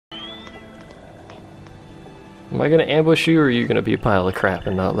Am I gonna ambush you, or are you gonna be a pile of crap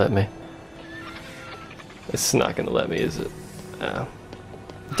and not let me? It's not gonna let me, is it?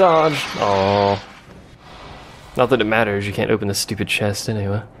 Dodge! Aww. Not that it matters, you can't open the stupid chest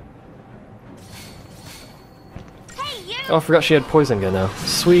anyway. Hey, you! Oh, I forgot she had poison gun now.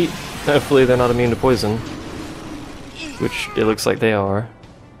 Sweet! Hopefully they're not immune to poison. Which it looks like they are.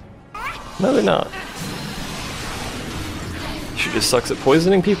 No, they're not. She just sucks at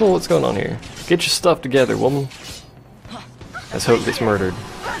poisoning people? What's going on here? Get your stuff together, woman. Let's hope gets murdered.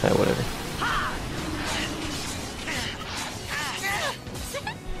 Whatever.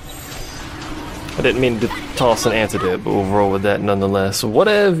 I didn't mean to toss an antidote, but we'll roll with that nonetheless.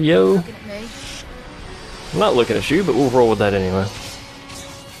 Whatever, yo. I'm not looking at you, but we'll roll with that anyway.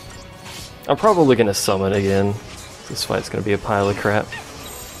 I'm probably gonna summon again. This fight's gonna be a pile of crap.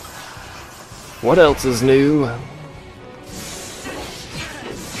 What else is new?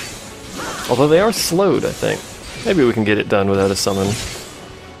 Although they are slowed, I think. Maybe we can get it done without a summon.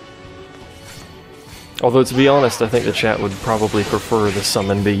 Although, to be honest, I think the chat would probably prefer the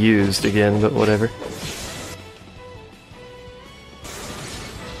summon be used again, but whatever.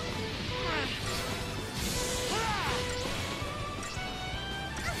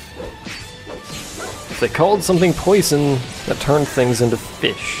 If they called something poison, that turned things into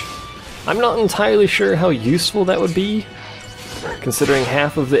fish. I'm not entirely sure how useful that would be, considering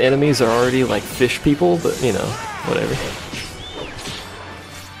half of the enemies are already like fish people, but you know, whatever.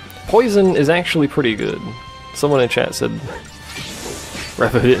 Poison is actually pretty good. Someone in chat said,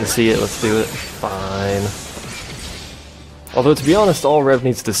 Revo didn't see it, let's do it. Fine. Although, to be honest, all Rev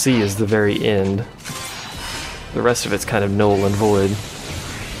needs to see is the very end. The rest of it's kind of null and void.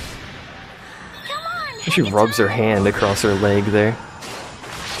 She rubs her hand across her leg there.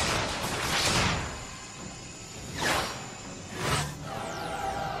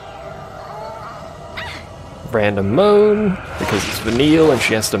 Random moan, because it's Vanille and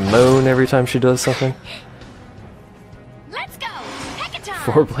she has to moan every time she does something. Let's go! Hecaton!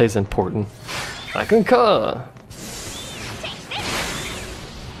 Foreplay's important. I concur!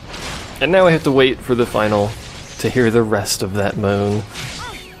 And now I have to wait for the final to hear the rest of that moan.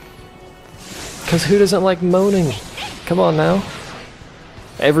 Because who doesn't like moaning? Come on now.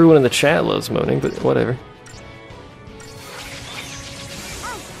 Everyone in the chat loves moaning, but whatever.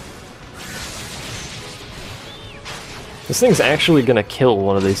 This thing's actually gonna kill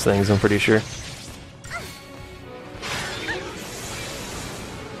one of these things, I'm pretty sure.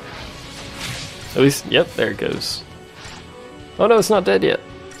 At least, yep, there it goes. Oh no, it's not dead yet.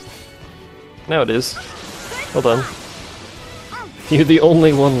 Now it is. Well done. You're the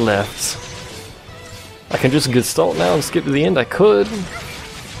only one left. I can just gestalt now and skip to the end, I could.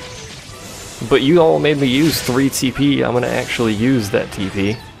 But you all made me use 3 TP, I'm gonna actually use that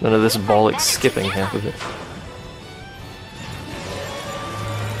TP. None of this bollock skipping half of it.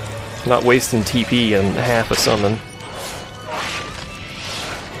 Not wasting TP and half a summon.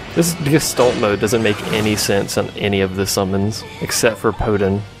 This Gestalt mode doesn't make any sense on any of the summons, except for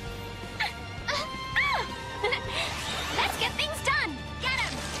Podin. Let's get things done. Get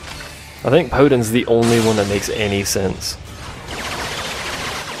him. I think Podin's the only one that makes any sense.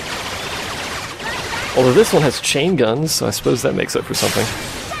 Although this one has chain guns, so I suppose that makes up for something.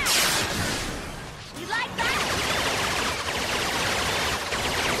 You like that?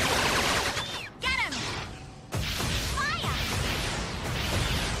 Get him. Fire.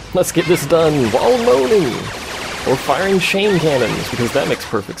 Let's get this done while moaning! Or firing chain cannons, because that makes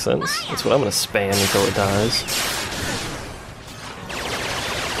perfect sense. That's what I'm gonna spam until it dies.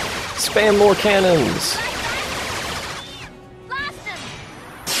 Spam more cannons! Blast him.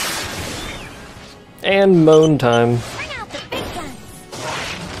 And moan time. Bring out the big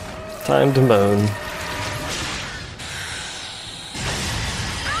guns. Time to moan.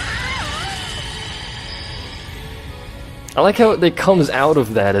 I like how it comes out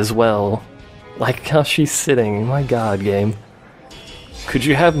of that as well. Like how she's sitting. My god, game. Could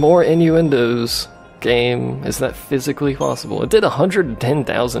you have more innuendos? Game, is that physically possible? It did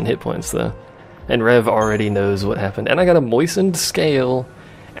 110,000 hit points though. And Rev already knows what happened. And I got a moistened scale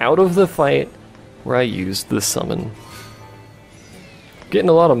out of the fight where I used the summon. Getting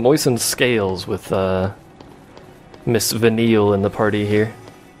a lot of moistened scales with Miss Vanille in the party here.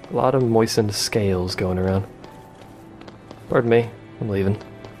 A lot of moistened scales going around. Pardon me, I'm leaving.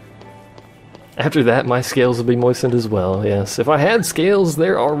 After that, my scales will be moistened as well, yes. If I had scales,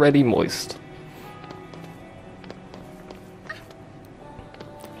 they're already moist.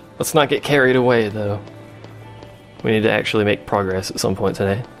 Let's not get carried away, though. We need to actually make progress at some point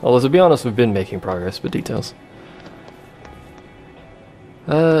today. Although, to be honest, we've been making progress, but details.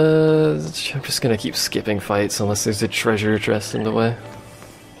 I'm just gonna keep skipping fights unless there's a treasure chest in the way.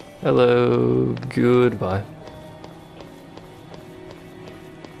 Hello, goodbye.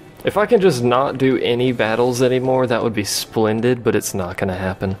 If I can just not do any battles anymore, that would be splendid, but it's not gonna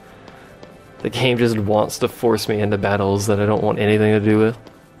happen. The game just wants to force me into battles that I don't want anything to do with.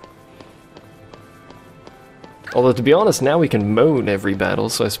 Although, to be honest, now we can moan every battle,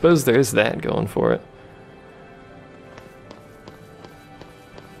 so I suppose there's that going for it.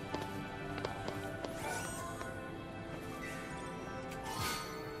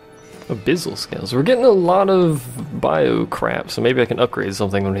 Abyssal scales. We're getting a lot of bio crap, so maybe I can upgrade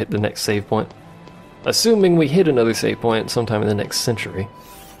something when we hit the next save point. Assuming we hit another save point sometime in the next century.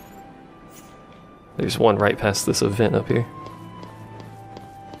 There's one right past this event up here.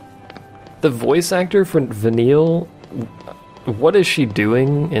 The voice actor for Vanille, what is she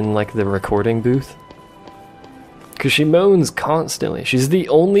doing in like the recording booth? Because she moans constantly. She's the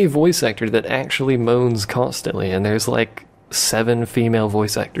only voice actor that actually moans constantly, and there's like 7 female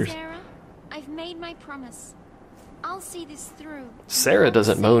voice actors. Sarah, I've made my promise. I'll see this through. Sarah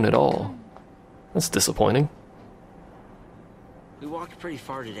doesn't moan at all. That's disappointing. We walked pretty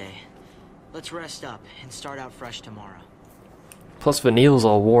far today. Let's rest up and start out fresh tomorrow. Plus Vanille's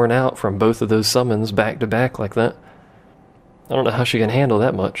all worn out from both of those summons back to back like that. I don't know how she can handle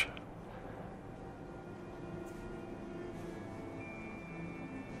that much.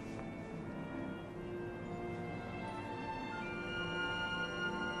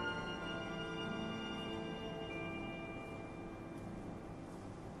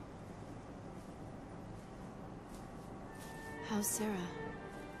 How's Sarah?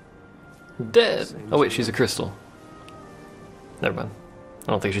 Dead! Oh wait, she's a crystal. Never mind.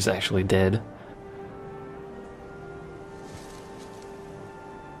 I don't think she's actually dead.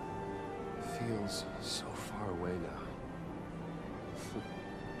 Feels so far away now.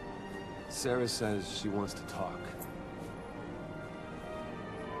 Sarah says she wants to talk.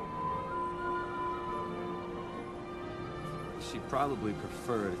 She'd probably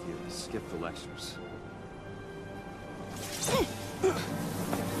prefer if you skip the lectures.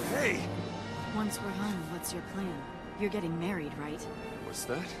 Hey! Once we're home, what's your plan? You're getting married, right? What's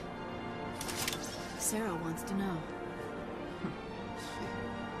that? Sarah wants to know.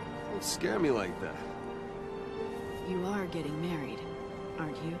 Don't scare me like that. You are getting married,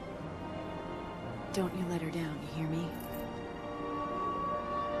 aren't you? Don't you let her down, you hear me?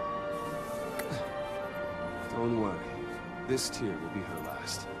 Don't worry. This tear will be her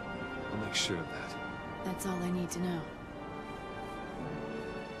last. I'll make sure of that. That's all I need to know.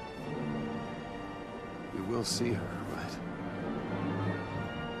 We will see her, right?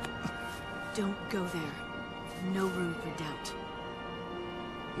 Don't go there. No room for doubt.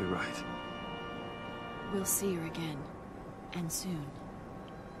 You're right. We'll see her again. And soon.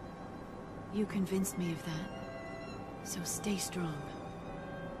 You convinced me of that. So stay strong.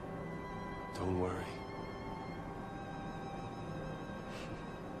 Don't worry.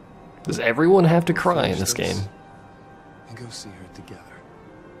 Does everyone have to cry in this game? And go see her together.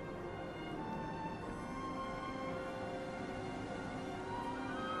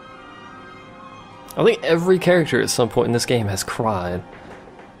 I think every character at some point in this game has cried.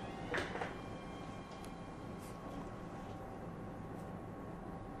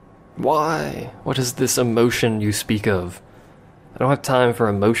 Why? What is this emotion you speak of? I don't have time for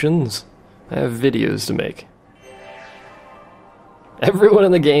emotions. I have videos to make. Everyone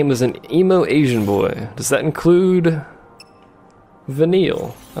in the game is an emo Asian boy. Does that include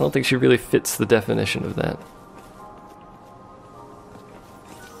Vanille? I don't think she really fits the definition of that.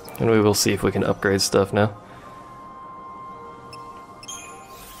 And we will see if we can upgrade stuff now.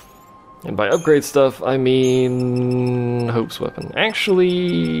 And by upgrade stuff, I mean Hope's weapon. Actually,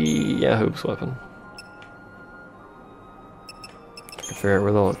 yeah, Hope's weapon. I can figure out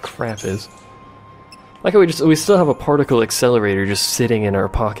where all the crap is. Like how we still have a particle accelerator just sitting in our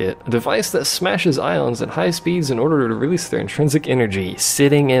pocket. A device that smashes ions at high speeds in order to release their intrinsic energy,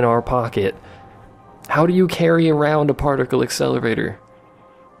 sitting in our pocket. How do you carry around a particle accelerator?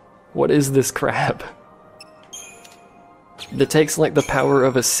 What is this crap? It takes like the power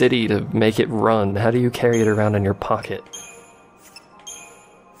of a city to make it run. How do you carry it around in your pocket?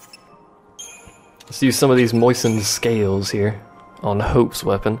 Let's use some of these moistened scales here on Hope's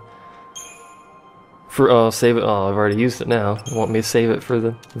weapon. Save it. Oh, I've already used it now. You want me to save it for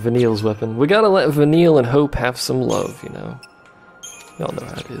the Vanille's weapon? We gotta let Vanille and Hope have some love, you know. Y'all know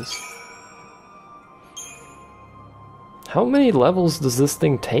how it is. How many levels does this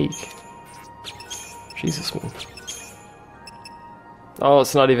thing take? Jesus. Oh,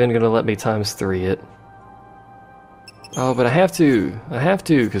 it's not even gonna let me times 3 it. Oh, but I have to,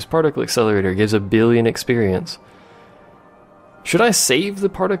 because Particle Accelerator gives 1 billion experience. Should I save the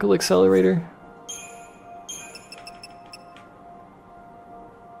Particle Accelerator?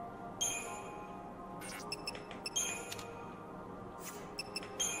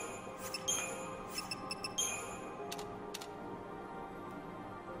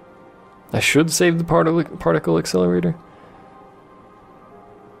 I should save the Particle Accelerator.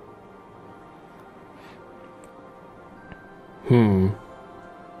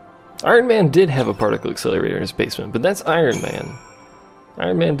 Iron Man did have a particle accelerator in his basement, but that's Iron Man.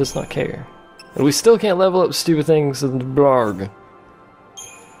 Iron Man does not care. And we still can't level up stupid things in the blarg.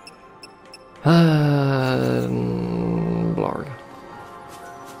 Blarg.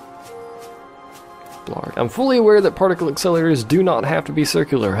 Blarg. I'm fully aware that particle accelerators do not have to be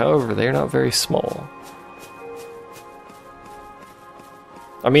circular, however, they are not very small.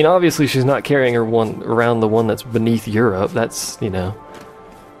 I mean, obviously she's not carrying her one around the one that's beneath Europe. That's, you know,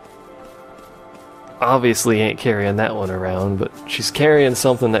 obviously ain't carrying that one around, but she's carrying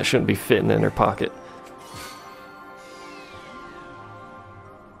something that shouldn't be fitting in her pocket.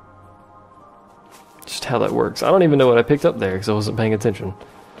 Just how that works. I don't even know what I picked up there because I wasn't paying attention.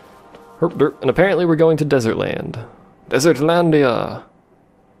 Herp derp. And apparently we're going to Desert Land. Desertlandia!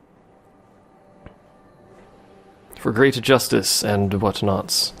 For great justice and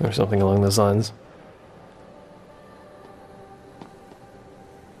whatnots, or something along those lines.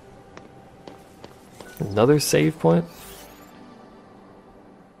 Another save point?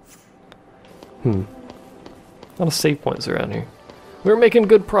 A lot of save points around here. We're making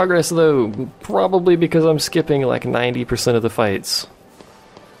good progress though, probably because I'm skipping like 90% of the fights.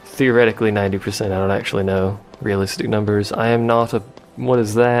 Theoretically 90%, I don't actually know. Realistic numbers. I am not a... what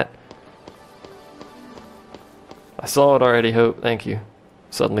is that? I saw it already, Hope. Thank you.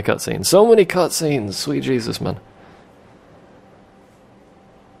 Suddenly cutscenes. So many cutscenes! Sweet Jesus, man.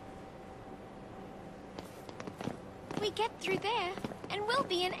 We get through there, and we'll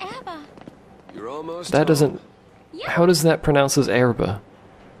be in Erba. You're almost That home. doesn't... Yeah. How does that pronounce as Erba?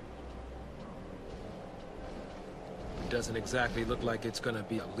 Doesn't exactly look like it's gonna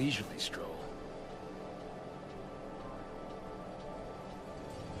be a leisurely stroll.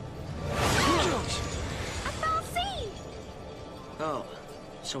 Oh,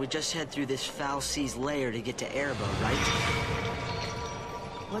 so we just head through this foul sea's lair to get to Erba, right?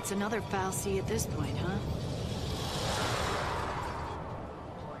 What's another foul sea at this point, huh?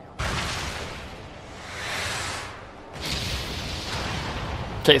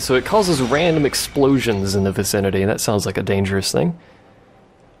 Okay, so it causes random explosions in the vicinity, and that sounds like a dangerous thing.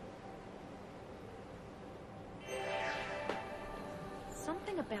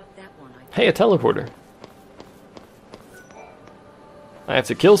 Something about that one. Hey, a teleporter. I have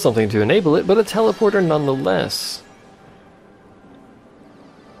to kill something to enable it, but a teleporter nonetheless.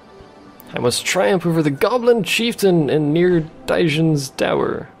 I must triumph over the Goblin Chieftain in near Taejin's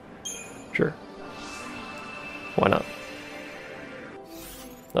tower. Sure. Why not?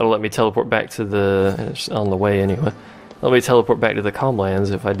 That'll let me teleport back to the... it's on the way anyway. Let me teleport back to the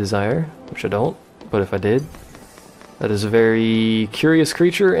Calmlands if I desire, which I don't, but if I did. That is a very curious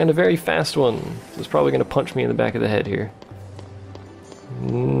creature and a very fast one. It's probably going to punch me in the back of the head here.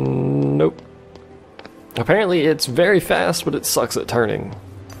 Nope. Apparently it's very fast, but it sucks at turning.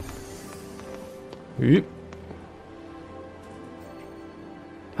 Yep.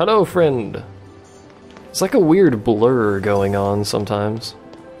 Hello, friend. It's like a weird blur going on sometimes.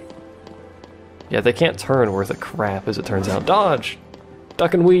 Yeah, they can't turn worth a crap, as it turns out. Dodge!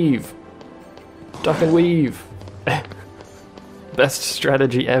 Duck and weave! Duck and weave! Best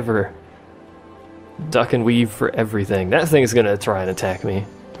strategy ever. Duck and weave for everything. That thing's gonna try and attack me.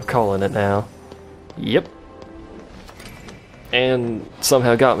 I'm calling it now. Yep. And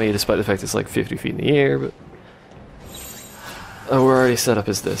somehow got me, despite the fact it's like 50 feet in the air, but... oh, we're already set up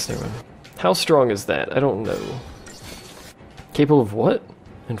as this, never mind. How strong is that? I don't know. Capable of what?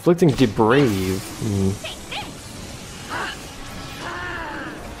 Inflicting debrave.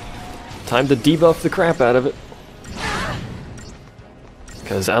 Time to debuff the crap out of it.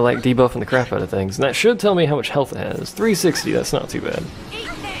 Because I like debuffing the crap out of things. And that should tell me how much health it has. 360, that's not too bad.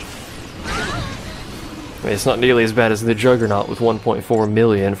 I mean, it's not nearly as bad as the Juggernaut with 1.4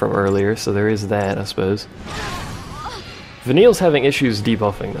 million from earlier, so there is that, I suppose. Vanille's having issues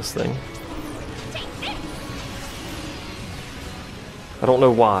debuffing this thing. I don't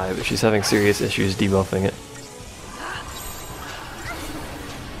know why, but she's having serious issues debuffing it.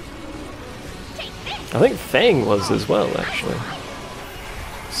 I think Fang was as well, actually.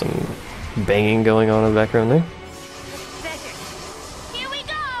 Some banging going on in the background there. Here we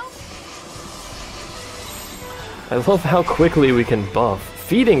go. I love how quickly we can buff.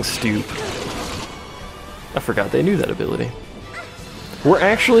 Feeding Stoop. I forgot they knew that ability. We're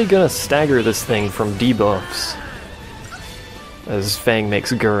actually gonna stagger this thing from debuffs. As Fang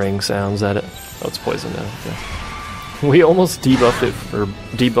makes gurring sounds at it. Oh, it's poison now. Okay. We almost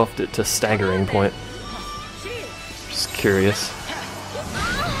debuffed it to staggering point. Just curious.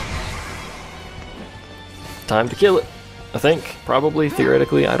 Time to kill it. I think. Probably.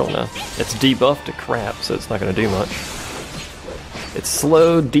 Theoretically. I don't know. It's debuffed to crap, so it's not gonna do much. It's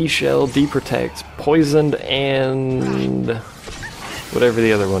slowed, de-shell, de-protect, poisoned, and whatever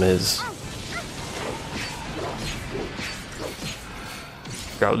the other one is.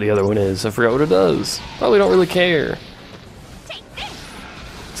 Forgot what the other one is. I forgot what it does. Probably don't really care.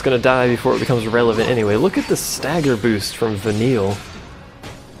 It's gonna die before it becomes relevant anyway. Look at the stagger boost from Vanille.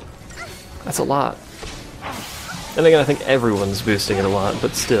 That's a lot. And again, I think everyone's boosting it a lot,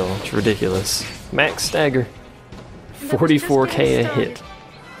 but still, it's ridiculous. Max stagger. 44k a hit.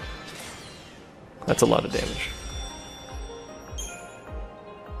 That's a lot of damage.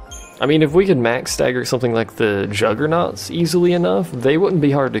 I mean, if we could max stagger something like the Juggernauts easily enough, they wouldn't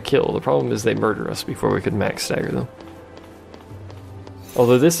be hard to kill. The problem is they murder us before we could max stagger them.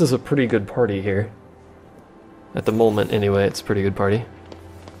 Although this is a pretty good party here. At the moment, anyway, it's a pretty good party.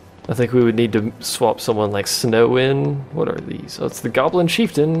 I think we would need to swap someone like Snow in. What are these? Oh, it's the Goblin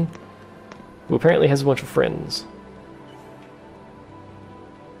Chieftain, who apparently has a bunch of friends.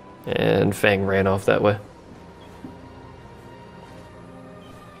 And Fang ran off that way.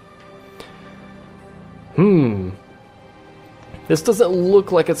 This doesn't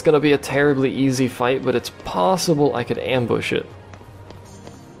look like it's gonna be a terribly easy fight, but it's possible I could ambush it.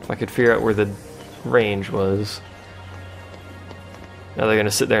 If I could figure out where the range was. Now they're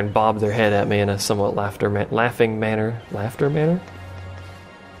gonna sit there and bob their head at me in a somewhat laughing manner. Laughter manner?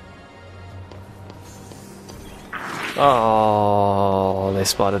 Oh, they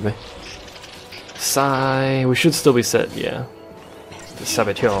spotted me. Sigh. We should still be set, yeah. The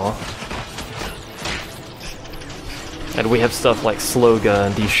Saboteur. And we have stuff like Slowga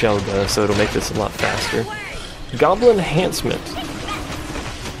and De-Shellga, so it'll make this a lot faster. Goblin Enhancement.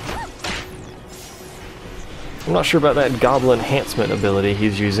 I'm not sure about that Goblin Enhancement ability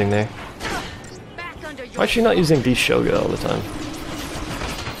he's using there. Why is she not using De-Shellga all the time?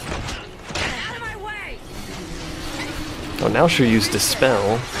 Oh, now she'll use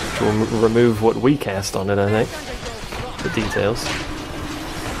Dispel, which will remove what we cast on it, I think. The details.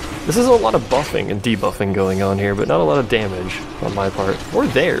 This is a lot of buffing and debuffing going on here, but not a lot of damage on my part. Or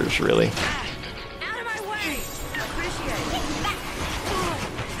theirs, really.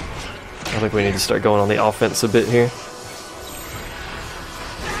 I think we need to start going on the offense a bit here.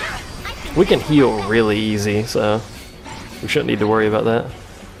 We can heal really easy, so we shouldn't need to worry about that.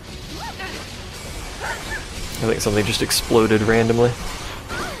 I think something just exploded randomly.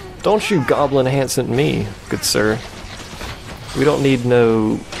 Don't you Goblin Enhancement me, good sir. We don't need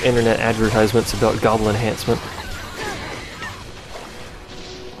no internet advertisements about Goblin Enhancement.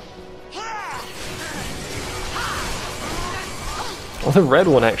 Well, the red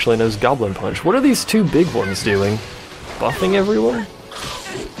one actually knows Goblin Punch. What are these two big ones doing? Buffing everyone?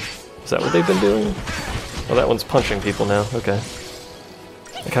 Is that what they've been doing? Oh, that one's punching people now. Okay.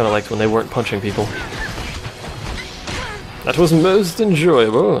 I kind of liked when they weren't punching people. That was most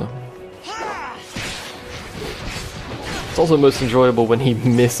enjoyable. It's also most enjoyable when he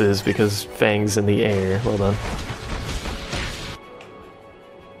misses because Fang's in the air. Well done.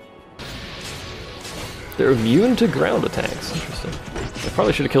 They're immune to ground attacks. Interesting. I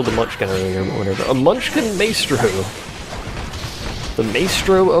probably should have killed the Munchkin earlier, but whatever. A Munchkin Maestro! The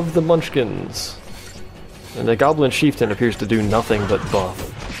Maestro of the Munchkins. And the Goblin Chieftain appears to do nothing but buff.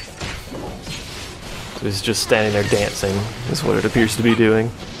 So he's just standing there dancing, is what it appears to be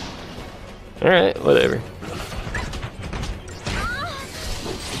doing. Alright, whatever.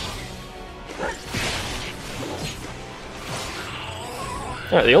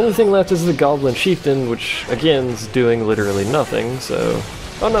 Alright, the only thing left is the Goblin Chieftain, which, again, is doing literally nothing, so...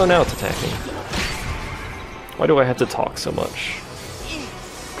 Oh no, now it's attacking. Why do I have to talk so much?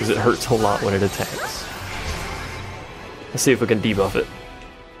 Because it hurts a lot when it attacks. Let's see if we can debuff it.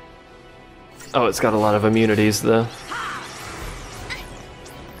 Oh, it's got a lot of immunities, though.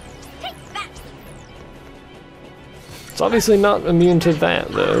 It's obviously not immune to that,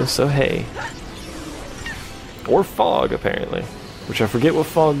 though, so hey. Or fog, apparently. Which I forget what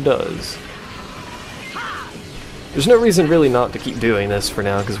fog does. There's no reason really not to keep doing this for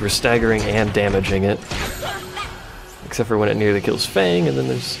now, because we're staggering and damaging it. Except for when it nearly kills Fang, and then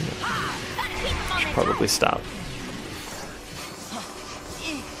there's... You know, should probably stop.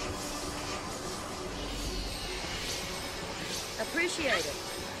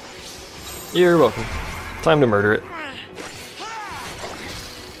 You're welcome. Time to murder it.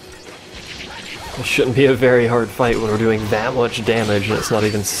 It shouldn't be a very hard fight when we're doing that much damage and it's not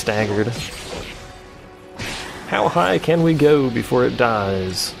even staggered. How high can we go before it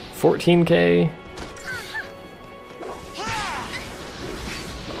dies? 14k?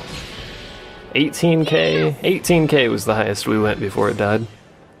 18k? 18k was the highest we went before it died.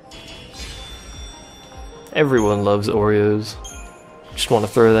 Everyone loves Oreos. Just want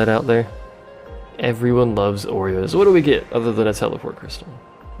to throw that out there. Everyone loves Oreos. What do we get other than a teleport crystal?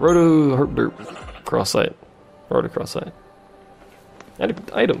 Roto herp derp. Cross sight. Roto cross sight.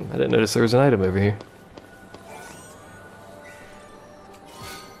 Item. I didn't notice there was an item over here.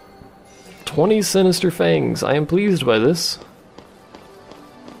 20 sinister fangs. I am pleased by this.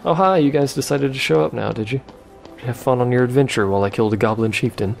 Oh hi, you guys decided to show up now, did you? Have fun on your adventure while I killed a goblin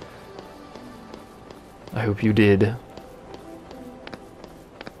chieftain. I hope you did.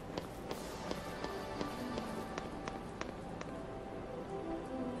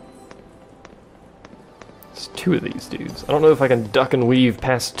 There's 2 of these dudes. I don't know if I can duck and weave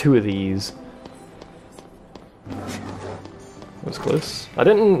past 2 of these. That was close. I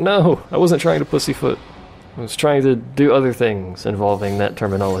didn't know. I wasn't trying to pussyfoot. I was trying to do other things involving that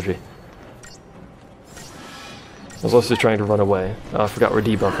terminology. I was also trying to run away. Oh, I forgot we're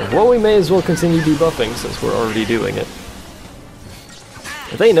debuffing. Well, we may as well continue debuffing since we're already doing it.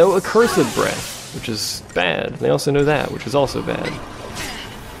 They know Accursed Breath, which is bad. They also know that, which is also bad.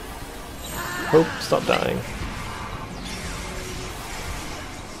 Hope, stop dying.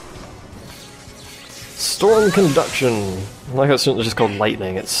 Storm Conduction. Like it's just called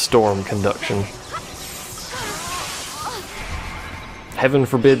lightning, it's Storm Conduction. Heaven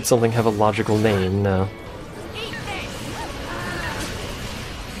forbid something have a logical name, no.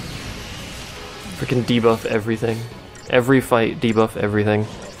 Freaking debuff everything. Every fight, debuff everything.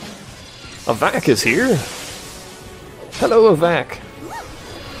 Avak is here! Hello, Avak!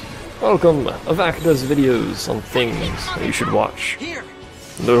 Welcome! Avak does videos on things that you should watch.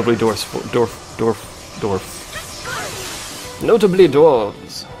 Notably dwarf. Notably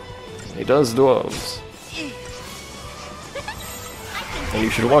dwarves. He does dwarves. And you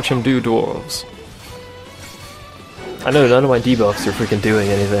should watch him do dwarves. I know none of my debuffs are freaking doing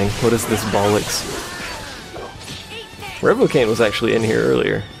anything. What is this bollocks? Revocane was actually in here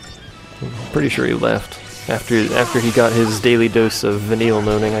earlier. I'm pretty sure he left. After he got his daily dose of Vanille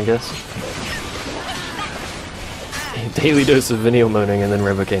moaning, I guess. Daily dose of Vanille moaning and then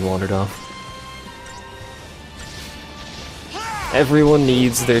Revocane wandered off. Everyone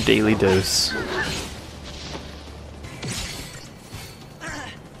needs their daily dose.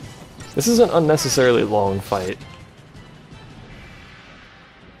 This is an unnecessarily long fight.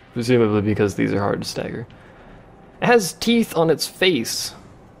 Presumably because these are hard to stagger. It has teeth on its face.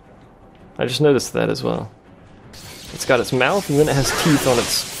 I just noticed that as well. It's got its mouth and then it has teeth on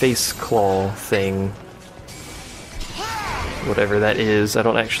its face claw thing. Whatever that is. I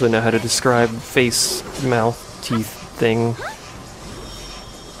don't actually know how to describe face, mouth, teeth thing.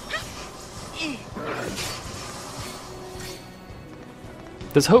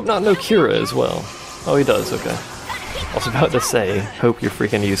 Does Hope not know Kira as well? Oh, he does, okay. I was about to say, Hope, you're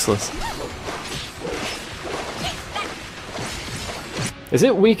freaking useless. Is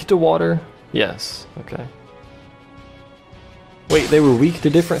it weak to water? Yes, okay. Wait, they were weak to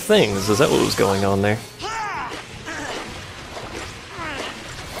different things. Is that what was going on there?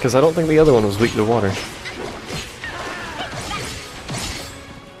 Because I don't think the other one was weak to water.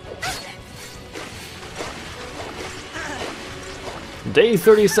 Day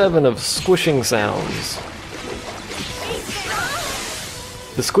 37 of squishing sounds.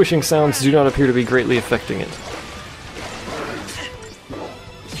 The squishing sounds do not appear to be greatly affecting it.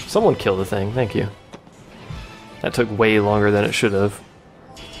 Someone kill the thing, thank you. That took way longer than it should have.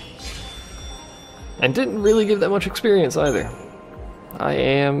 And didn't really give that much experience either. I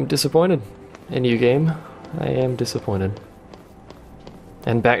am disappointed in you, game. I am disappointed.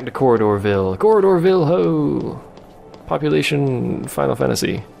 And back to Corridorville. Corridorville, ho! Population Final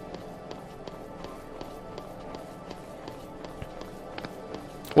Fantasy.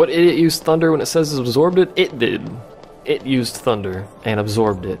 What idiot used thunder when it says it absorbed it? It did. It used thunder and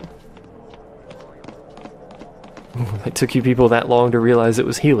absorbed it. It took you people that long to realize it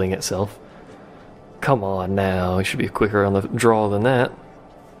was healing itself. Come on now, you should be quicker on the draw than that.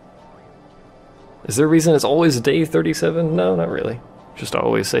 Is there a reason it's always day 37? No, not really. Just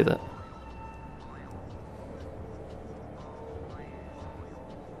always say that.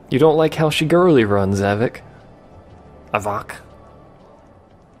 You don't like how she girly runs, Avak? Avak?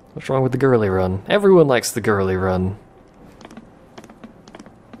 What's wrong with the girly run? Everyone likes the girly run.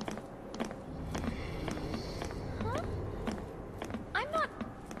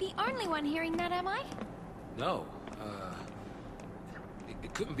 only one hearing that, am I? No,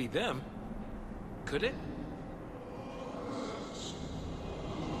 it couldn't be them. Could it?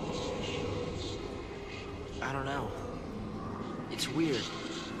 I don't know. It's weird.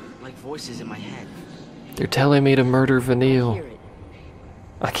 Like voices in my head. They're telling me to murder Hear Vanille. it.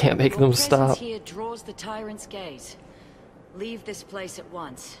 I can't make Your them presence stop. here draws the tyrant's gaze. Leave this place at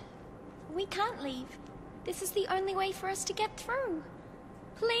once. We can't leave. This is the only way for us to get through.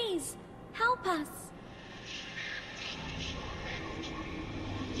 Please, help us.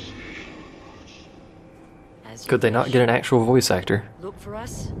 As you Could they not wish. get an actual voice actor? Look for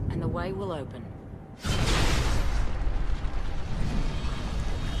us, and the way will open.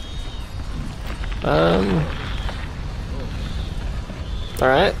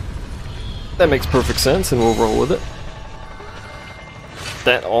 Alright. That makes perfect sense, and we'll roll with it.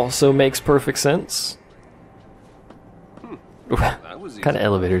 That also makes perfect sense. That was Kind of easy.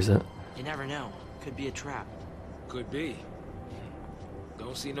 elevators it. You never know. Could be a trap. Could be.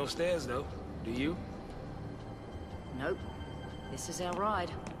 Don't see no stairs though. Do you? Nope. This is our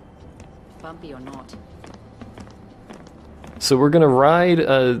ride. Bumpy or not. So we're gonna ride.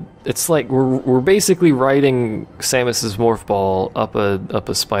 It's like we're basically riding Samus's morph ball up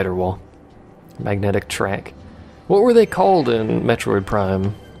a spider wall, magnetic track. What were they called in Metroid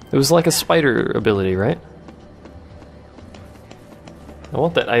Prime? It was like a spider ability, right? I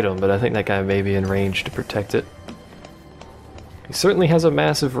want that item, but I think that guy may be in range to protect it. He certainly has a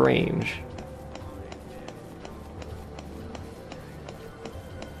massive range.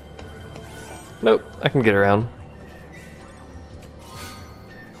 Nope, I can get around.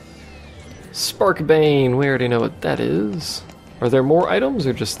 Sparkbane, we already know what that is. Are there more items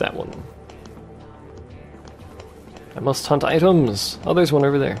or just that one? I must hunt items. Oh, there's one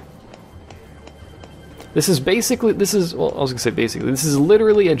over there. This is basically, well, I was gonna say basically, this is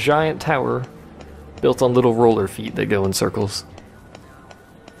literally a giant tower built on little roller feet that go in circles.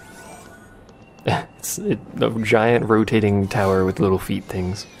 It's a giant rotating tower with little feet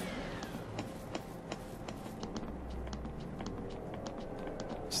things.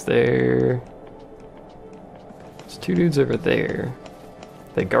 Is there... There's two dudes over there.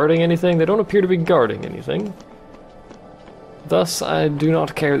 Are they guarding anything? They don't appear to be guarding anything. Thus, I do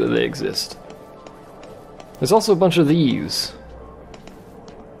not care that they exist. There's also a bunch of these.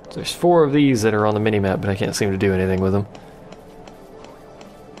 There's 4 of these that are on the minimap, but I can't seem to do anything with them.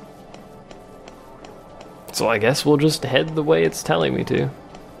 So I guess we'll just head the way it's telling me to.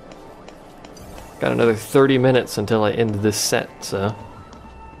 Got another 30 minutes until I end this set, so...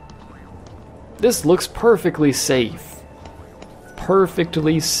 This looks perfectly safe.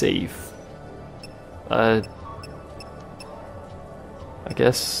 Perfectly safe. I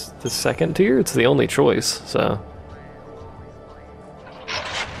guess the second tier? It's the only choice, so...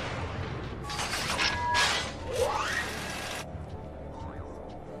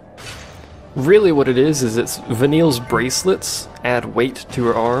 Really what it is it's Vanille's bracelets add weight to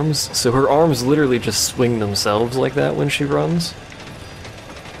her arms, so her arms literally just swing themselves like that when she runs.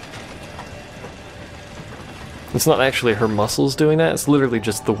 It's not actually her muscles doing that, it's literally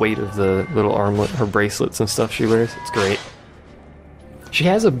just the weight of the little armlet, her bracelets and stuff she wears. It's great. She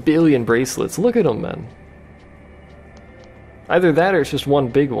has 1 billion bracelets, look at them, man. Either that or it's just one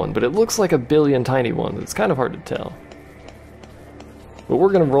big one, but it looks like 1 billion tiny ones. It's kind of hard to tell. But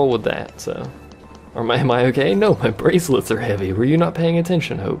we're gonna roll with that, so... Am I okay? No, my bracelets are heavy. Were you not paying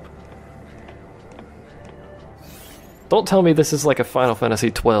attention, Hope? Don't tell me this is like a Final Fantasy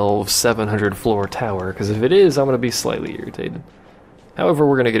XII 700 floor tower, because if it is, I'm gonna be slightly irritated. However,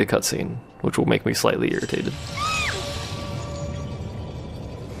 we're gonna get a cutscene, which will make me slightly irritated.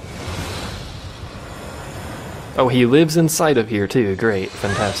 Oh, he lives inside of here too. Great,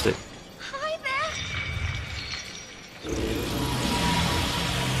 fantastic. Hi there.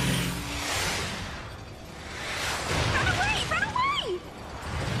 Run away! Run away!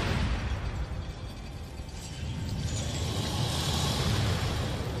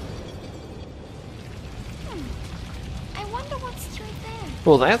 I wonder what's through there.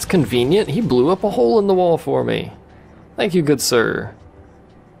 Well, that's convenient. He blew up a hole in the wall for me. Thank you, good sir.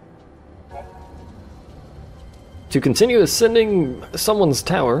 To continue ascending someone's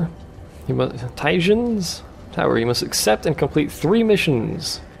tower, Taejin's tower, you must accept and complete 3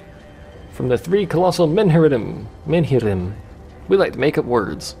 missions from the 3 colossal Menhirim. We like to make up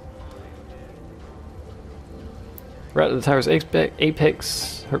words. Right to the tower's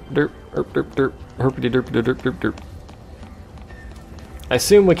apex. Herpity-derpity-derp-derp-derp. I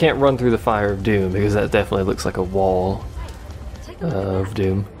assume we can't run through the Fire of Doom, because that definitely looks like a wall of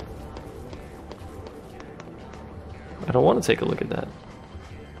doom. I don't want to take a look at that.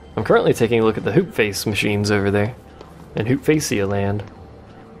 I'm currently taking a look at the Hoop Face machines over there. In Hoop Facea land.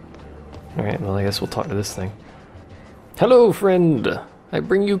 Alright, well I guess we'll talk to this thing. Hello, friend! I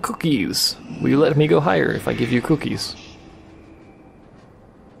bring you cookies. Will you let me go higher if I give you cookies?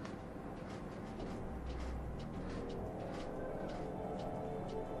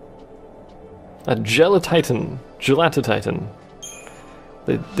 A Gelatitan. Gelatitan.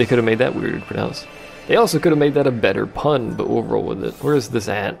 They could have made that weird to pronounce. They also could have made that a better pun, but we'll roll with it. Where is this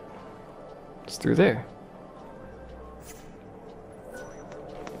at? It's through there.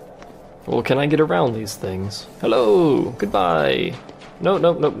 Well, can I get around these things? Hello! Goodbye! No,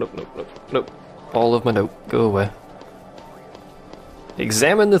 nope, nope, nope, nope, nope, nope. All of my nope. Go away.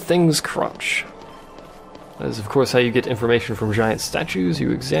 Examine the thing's crotch. That is, of course, how you get information from giant statues.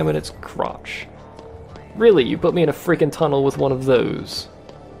 You examine its crotch. Really? You put me in a freaking tunnel with one of those?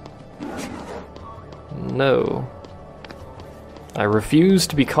 No. I refuse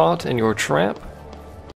to be caught in your trap.